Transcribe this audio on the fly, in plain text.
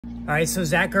All right, so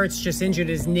Zach Ertz just injured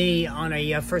his knee on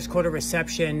a first quarter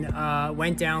reception,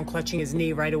 went down clutching his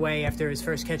knee right away after his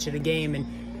first catch of the game,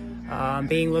 and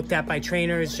being looked at by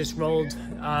trainers, just rolled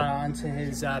onto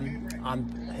his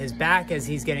back as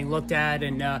he's getting looked at.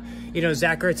 And you know,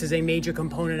 Zach Ertz is a major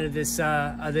component of this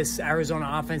Arizona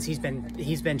offense. He's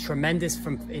been tremendous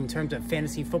in terms of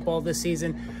fantasy football this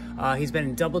season. He's been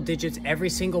in double digits every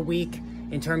single week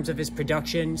in terms of his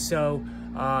production. So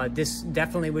this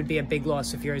definitely would be a big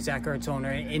loss if you're a Zach Ertz owner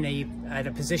at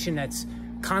a position that's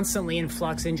constantly in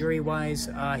flux injury-wise.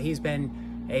 He's been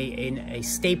a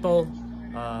staple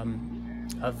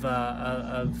of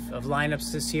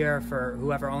lineups this year for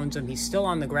whoever owns him. He's still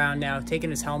on the ground now, taking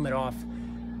his helmet off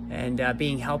and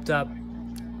being helped up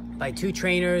by two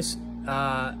trainers,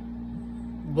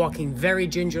 walking very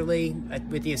gingerly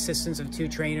with the assistance of two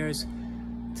trainers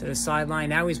to the sideline.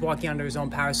 Now he's walking under his own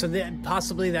power, so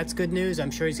possibly that's good news. I'm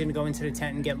sure he's going to go into the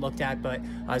tent and get looked at, but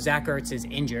Zach Ertz is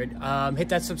injured. Hit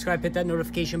that subscribe, hit that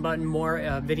notification button. More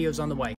videos on the way.